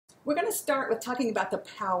We're going to start with talking about the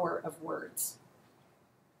power of words.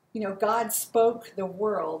 You know, God spoke the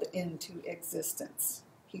world into existence.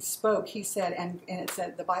 He spoke, he said, and it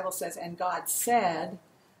said, the Bible says, and God said,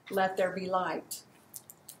 let there be light.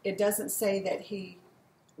 It doesn't say that he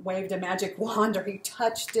waved a magic wand or he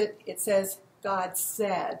touched it. It says, God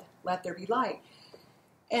said, let there be light.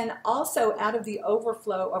 And also, out of the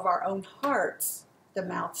overflow of our own hearts, the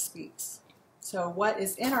mouth speaks. So what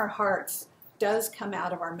is in our hearts does come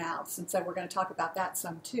out of our mouths. And so we're going to talk about that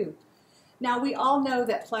some too. Now, we all know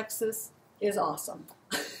that Plexus is awesome.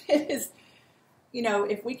 It is, you know,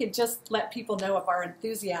 if we could just let people know of our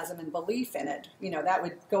enthusiasm and belief in it, you know, that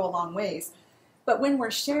would go a long ways. But when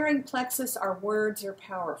we're sharing Plexus, our words are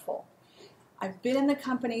powerful. I've been in the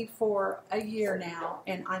company for a year now,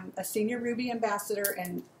 and I'm a senior Ruby ambassador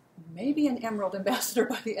and maybe an Emerald ambassador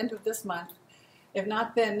by the end of this month, if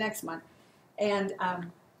not then next month. And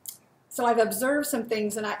so I've observed some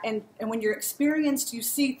things, and when you're experienced, you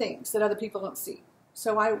see things that other people don't see.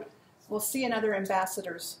 So I will see another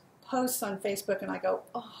ambassador's posts on Facebook, and I go,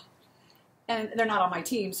 oh, and they're not on my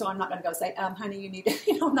team, so I'm not going to go say, honey, you need to,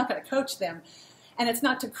 you know, I'm not going to coach them. And it's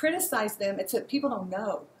not to criticize them, it's that people don't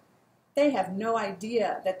know. They have no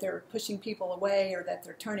idea that they're pushing people away or that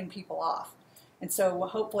they're turning people off. And so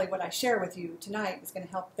hopefully what I share with you tonight is going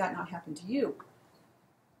to help that not happen to you.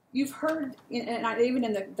 You've heard, and even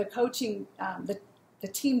in the coaching, the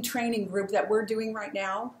team training group that we're doing right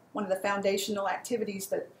now, one of the foundational activities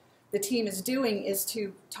that the team is doing is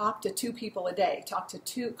to talk to 2 people a day,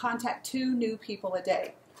 contact 2 new people a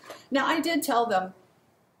day. Now, I did tell them,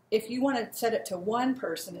 if you want to set it to 1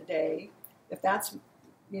 person a day, if that's,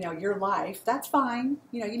 you know, your life, that's fine.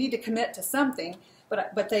 You know, you need to commit to something,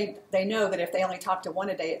 but they know that if they only talk to 1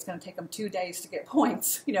 a day, it's going to take them 2 days to get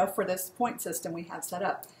points, you know, for this point system we have set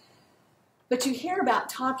up. But you hear about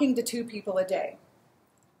talking to 2 people a day.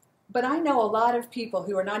 But I know a lot of people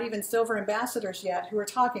who are not even silver ambassadors yet who are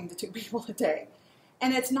talking to 2 people a day.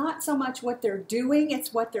 And it's not so much what they're doing,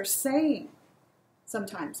 it's what they're saying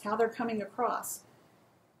sometimes, how they're coming across.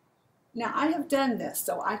 Now, I have done this,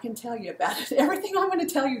 so I can tell you about it. Everything I'm going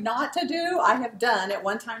to tell you not to do, I have done at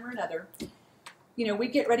one time or another. You know, we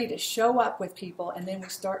get ready to show up with people, and then we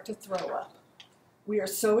start to throw up. We are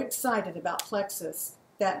so excited about Plexus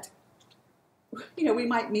that, you know, we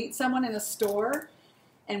might meet someone in a store,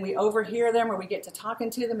 and we overhear them, or we get to talking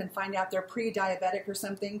to them and find out they're pre-diabetic or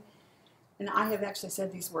something. And I have actually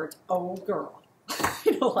said these words, oh, girl.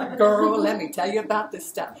 You know, like, girl, let me tell you about this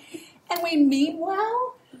stuff. And we mean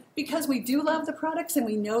well, because we do love the products and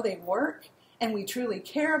we know they work and we truly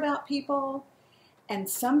care about people. And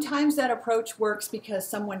sometimes that approach works because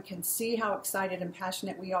someone can see how excited and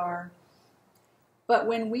passionate we are. But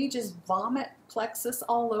when we just vomit Plexus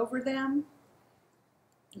all over them,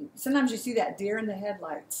 sometimes you see that deer in the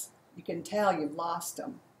headlights. You can tell you've lost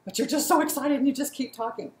them, but you're just so excited and you just keep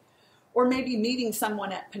talking. Or maybe meeting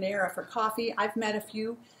someone at Panera for coffee. I've met a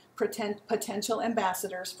few potential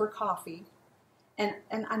ambassadors for coffee. And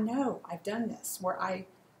I know I've done this where I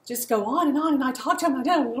just go on and I talk to them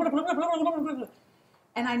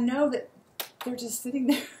and I know that they're just sitting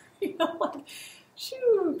there, you know, like,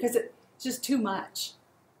 shoo, because it's just too much.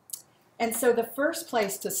 And so the first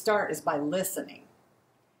place to start is by listening.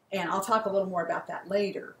 And I'll talk a little more about that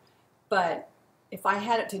later. But if I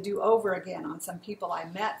had it to do over again on some people I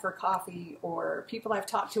met for coffee or people I've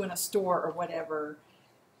talked to in a store or whatever,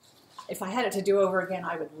 if I had it to do over again,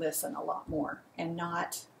 I would listen a lot more and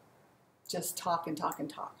not just talk and talk and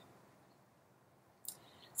talk.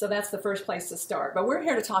 So that's the first place to start. But we're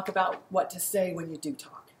here to talk about what to say when you do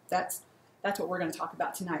talk. That's what we're going to talk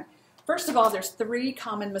about tonight. First of all, there's 3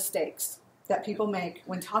 common mistakes that people make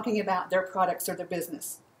when talking about their products or their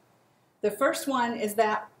business. The first one is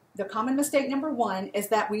that, the common mistake number 1 is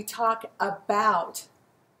that we talk about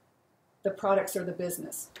the products or the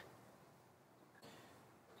business.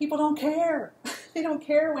 People don't care. They don't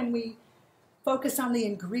care when we focus on the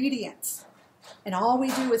ingredients. And all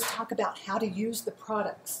we do is talk about how to use the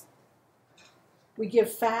products. We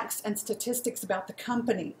give facts and statistics about the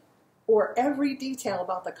company or every detail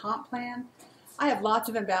about the comp plan. I have lots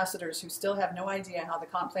of ambassadors who still have no idea how the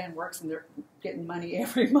comp plan works and they're getting money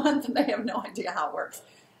every month and they have no idea how it works.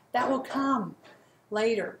 That will come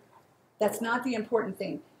later. That's not the important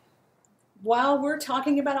thing. While we're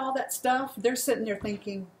talking about all that stuff, they're sitting there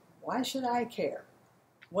thinking, why should I care?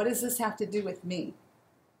 What does this have to do with me?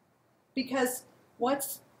 Because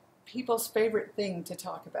what's people's favorite thing to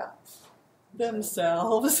talk about?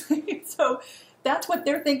 Themselves. So that's what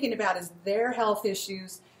they're thinking about, is their health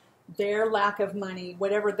issues, their lack of money,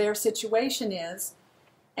 whatever their situation is.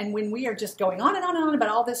 And when we are just going on and on and on about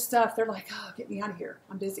all this stuff, they're like, oh, get me out of here.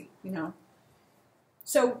 I'm busy,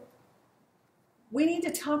 So we need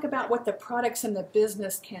to talk about what the products and the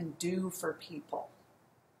business can do for people.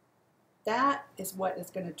 That is what is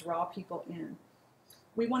going to draw people in.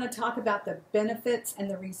 We want to talk about the benefits and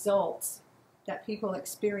the results that people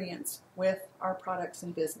experience with our products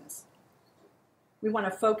and business. We want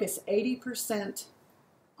to focus 80%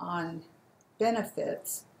 on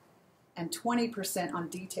benefits and 20% on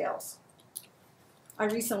details. I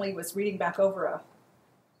recently was reading back over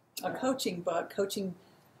a coaching book,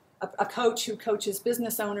 a coach who coaches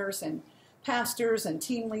business owners and pastors and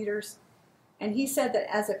team leaders. And he said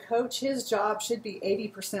that as a coach, his job should be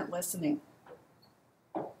 80% listening.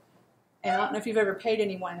 And I don't know if you've ever paid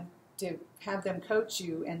anyone to have them coach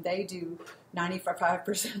you, and they do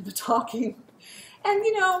 95% of the talking. And,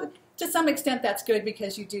 to some extent that's good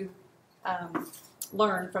because you do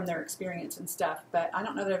learn from their experience and stuff. But I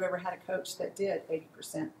don't know that I've ever had a coach that did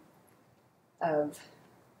 80% of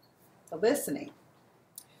the listening.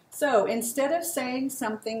 So instead of saying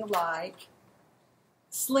something like,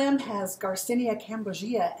 Slim has Garcinia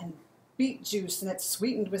cambogia and beet juice and it's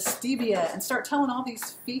sweetened with stevia, and start telling all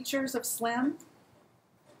these features of Slim,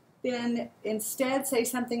 then instead say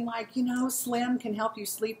something like, Slim can help you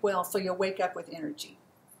sleep well so you'll wake up with energy.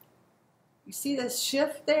 You see this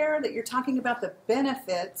shift there, that you're talking about the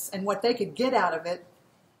benefits and what they could get out of it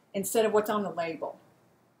instead of what's on the label.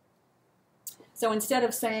 So instead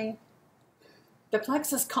of saying, the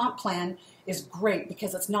Plexus comp plan is great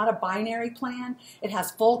because it's not a binary plan. It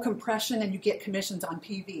has full compression and you get commissions on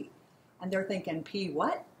PV. And they're thinking, P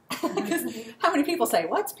what? Because how many people say,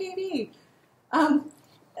 what's PV?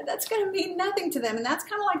 That's going to mean nothing to them. And that's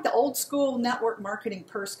kind of like the old school network marketing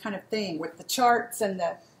purse kind of thing with the charts and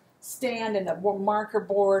the stand and the marker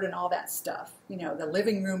board and all that stuff. The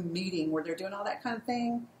living room meeting where they're doing all that kind of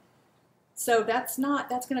thing. So that's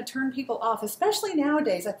going to turn people off, especially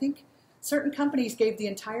nowadays. I think certain companies gave the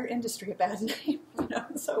entire industry a bad name,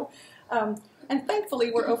 So, and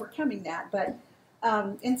thankfully we're overcoming that. But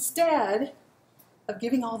instead of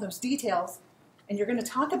giving all those details, and you're going to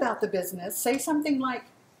talk about the business, say something like,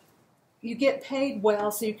 you get paid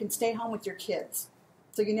well so you can stay home with your kids.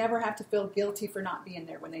 So you never have to feel guilty for not being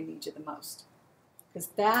there when they need you the most. Because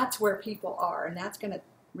that's where people are, and that's going to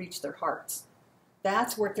reach their hearts.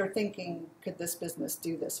 That's where they're thinking, could this business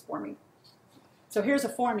do this for me? So here's a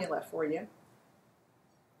formula for you.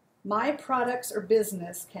 My products or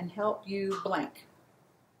business can help you blank.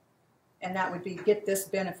 And that would be get this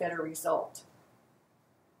benefit or result.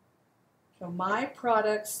 So my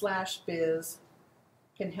products / biz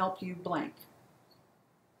can help you blank.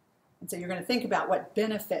 And so you're going to think about what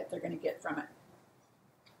benefit they're going to get from it.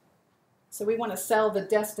 So we want to sell the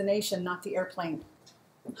destination, not the airplane.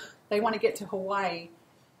 They want to get to Hawaii.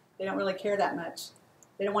 They don't really care that much.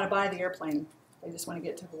 They don't want to buy the airplane. They just want to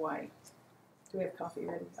get to Hawaii. Do we have coffee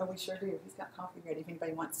ready? Oh, we sure do. He's got coffee ready if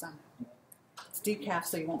anybody wants some. It's decaf,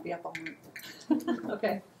 so you won't be up all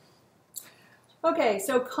night. Okay,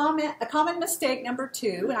 so a common mistake number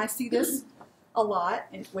 2, and I see this a lot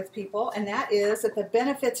with people, and that is that the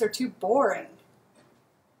benefits are too boring.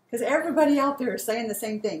 Because everybody out there is saying the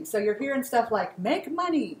same thing. So you're hearing stuff like make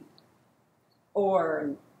money,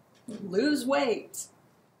 or lose weight,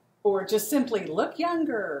 or just simply look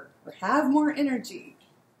younger, or have more energy,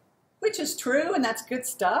 which is true, and that's good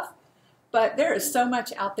stuff. But there is so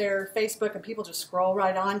much out there, Facebook, and people just scroll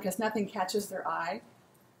right on because nothing catches their eye.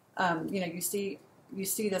 You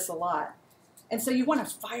see this a lot. And so you want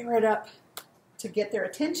to fire it up to get their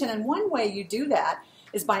attention. And one way you do that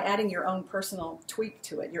is by adding your own personal tweak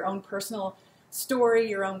to it, your own personal story,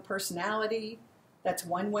 your own personality. That's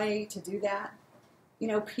one way to do that.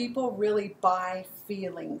 People really buy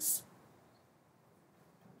feelings.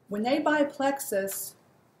 When they buy Plexus,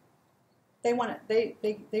 they want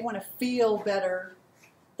to feel better.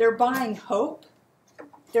 They're buying hope.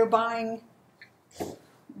 They're buying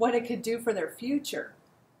what it could do for their future.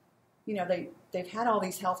 They've had all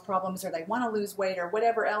these health problems, or they want to lose weight, or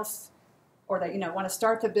whatever else, or they want to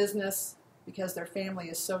start the business because their family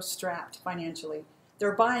is so strapped financially.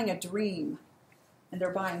 They're buying a dream, and they're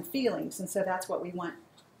buying feelings, and so that's what we want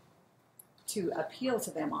to appeal to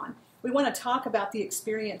them on. We want to talk about the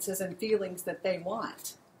experiences and feelings that they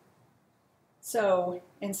want. So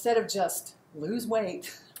instead of just lose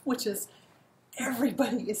weight, which is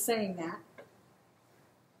everybody is saying that,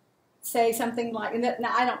 say something like, and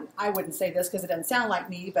I wouldn't say this because it doesn't sound like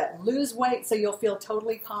me, but lose weight so you'll feel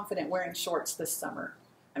totally confident wearing shorts this summer.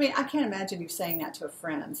 I mean, I can't imagine you saying that to a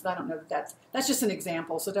friend. So I don't know that's just an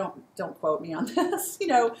example. So don't quote me on this.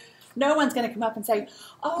 No one's going to come up and say,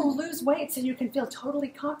 oh, lose weight so you can feel totally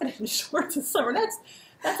confident in shorts this summer.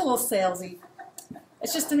 That's a little salesy.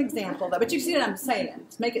 It's just an example, though. But you see what I'm saying.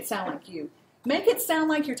 Make it sound like you. Make it sound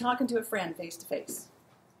like you're talking to a friend face to face.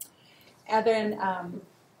 And then,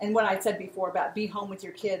 and what I said before about be home with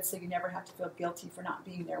your kids so you never have to feel guilty for not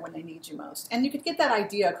being there when they need you most. And you could get that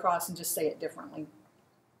idea across and just say it differently.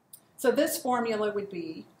 So this formula would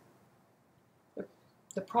be,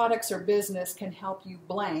 the products or business can help you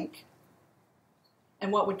blank.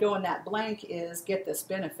 And what would go in that blank is get this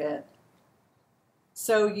benefit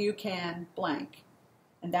so you can blank.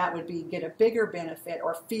 And that would be get a bigger benefit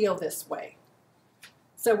or feel this way.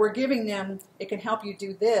 So we're giving them, it can help you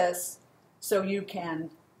do this so you can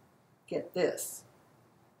get this.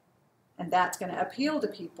 And that's going to appeal to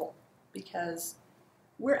people because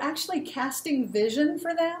we're actually casting vision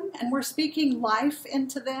for them and we're speaking life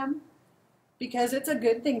into them because it's a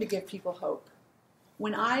good thing to give people hope.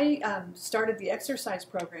 When I started the exercise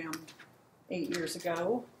program 8 years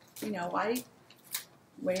ago, I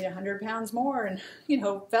weighed 100 pounds more and,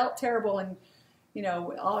 felt terrible and,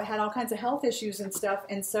 had all kinds of health issues and stuff.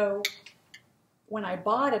 And so when I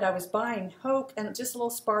bought it, I was buying hope and just a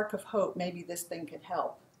little spark of hope. Maybe this thing could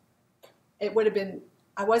help. It would have been,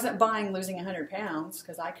 I wasn't buying losing 100 pounds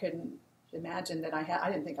because I couldn't imagine that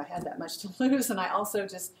I didn't think I had that much to lose. And I also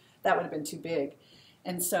that would have been too big.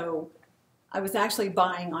 And so I was actually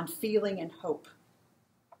buying on feeling and hope.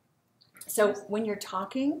 So when you're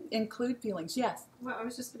talking, include feelings. Yes? Well, I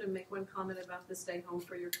was just going to make one comment about the stay home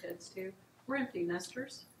for your kids, too. We're empty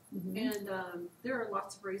nesters, and there are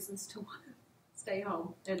lots of reasons to want to stay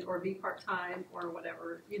home or be part-time or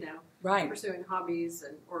whatever, right. Pursuing hobbies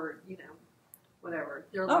or whatever.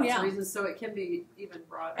 There are lots of reasons, so it can be even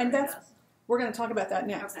broader, and we're going to talk about that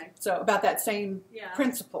next. Okay. So about that same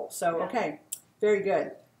principle. So, okay, very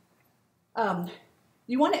good.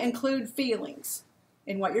 You want to include feelings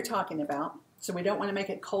in what you're talking about. So we don't want to make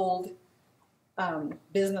it cold,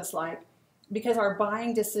 business-like, because our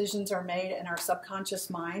buying decisions are made in our subconscious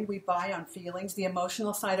mind. We buy on feelings. The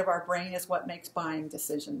emotional side of our brain is what makes buying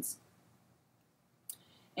decisions.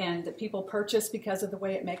 And people purchase because of the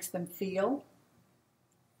way it makes them feel.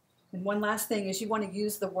 And one last thing is you want to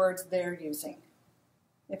use the words they're using.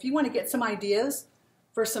 If you want to get some ideas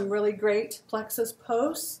for some really great Plexus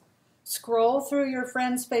posts, scroll through your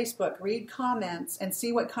friend's Facebook, read comments, and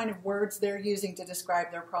see what kind of words they're using to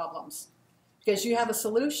describe their problems. Because you have a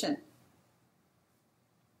solution.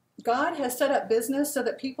 God has set up business so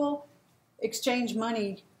that people exchange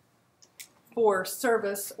money for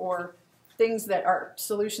service or things that are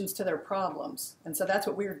solutions to their problems. And so that's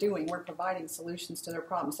what we're doing. We're providing solutions to their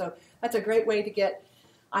problems. So that's a great way to get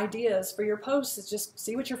ideas for your posts is just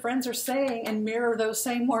see what your friends are saying and mirror those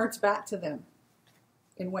same words back to them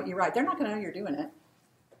in what you write. They're not going to know you're doing it,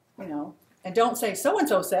 and don't say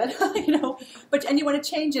so-and-so said, and you want to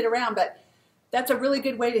change it around, but that's a really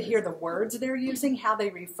good way to hear the words they're using, how they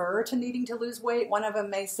refer to needing to lose weight. One of them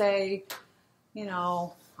may say,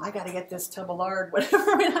 I got to get this tub of lard,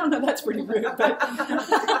 whatever. I don't know, that's pretty rude, but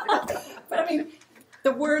I mean,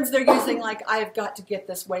 the words they're using, like, I've got to get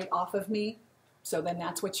this weight off of me. So then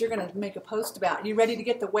that's what you're going to make a post about. You ready to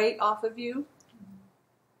get the weight off of you?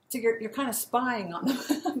 So you're kind of spying on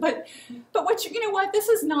them. but you know what? This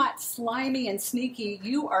is not slimy and sneaky.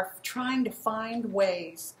 You are trying to find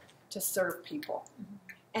ways to serve people.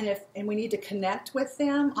 And we need to connect with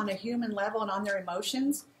them on a human level and on their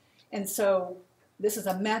emotions. And so this is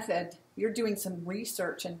a method. You're doing some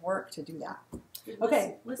research and work to do that.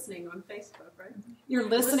 You're listening on Facebook, right? You're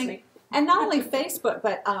listening. And not only Facebook,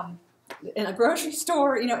 but in a grocery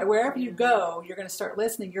store, wherever you go, you're going to start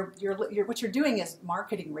listening. What you're doing is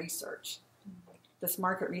marketing research. This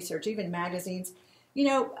market research, even magazines.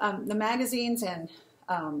 The magazines and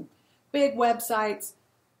big websites,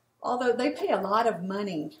 although they pay a lot of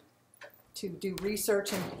money to do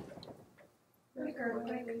research and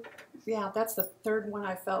yeah, that's the third one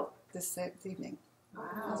I felt this evening. Wow.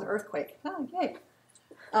 It was an earthquake. Oh, yay.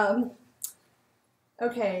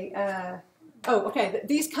 Okay.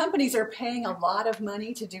 These companies are paying a lot of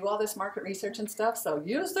money to do all this market research and stuff, so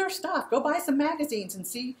use their stuff. Go buy some magazines and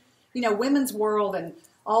see, Women's World and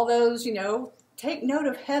all those, take note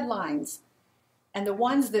of headlines. And the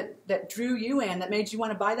ones that drew you in, that made you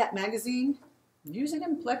want to buy that magazine, use it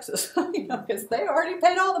in Plexus, because they already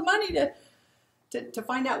paid all the money to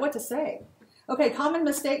find out what to say. Okay, common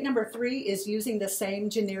mistake number 3 is using the same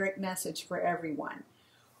generic message for everyone.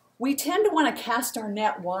 We tend to want to cast our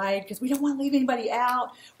net wide because we don't want to leave anybody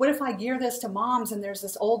out. What if I gear this to moms and there's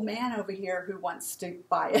this old man over here who wants to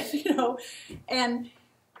buy it, And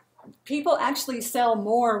people actually sell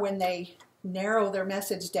more when they narrow their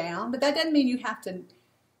message down, but that doesn't mean you have to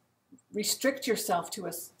restrict yourself to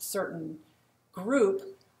a certain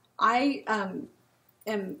group. My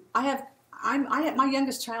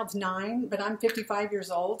youngest child's 9, but I'm 55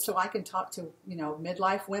 years old, so I can talk to,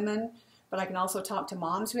 midlife women, but I can also talk to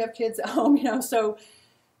moms who have kids at home, so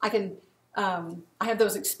I can, I have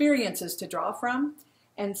those experiences to draw from.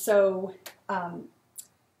 And so,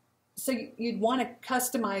 you'd want to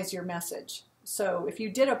customize your message. So if you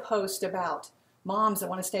did a post about moms that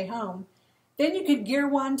want to stay home, then you could gear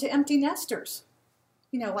one to empty nesters.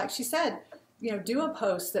 Like she said, do a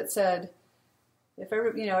post that said, if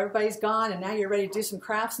everybody's gone and now you're ready to do some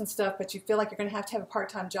crafts and stuff, but you feel like you're going to have a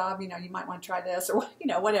part-time job, you might want to try this or,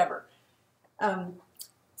 whatever.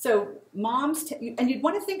 So moms, and you'd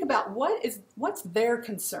want to think about what's their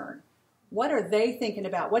concern? What are they thinking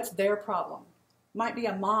about? What's their problem? Might be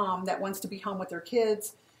a mom that wants to be home with their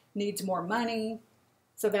kids, needs more money.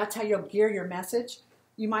 So that's how you'll gear your message.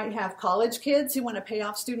 You might have college kids who want to pay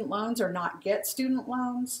off student loans or not get student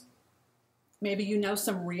loans. Maybe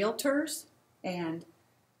some realtors and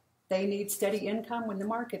they need steady income when the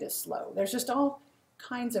market is slow. There's just all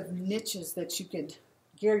kinds of niches that you could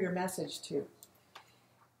gear your message to.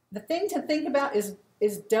 The thing to think about is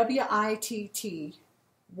WITT.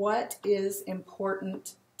 What is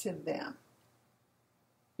important to them?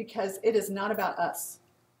 Because it is not about us.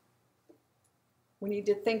 We need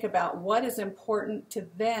to think about what is important to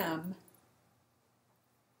them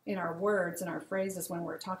in our words and our phrases when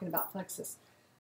we're talking about Plexus.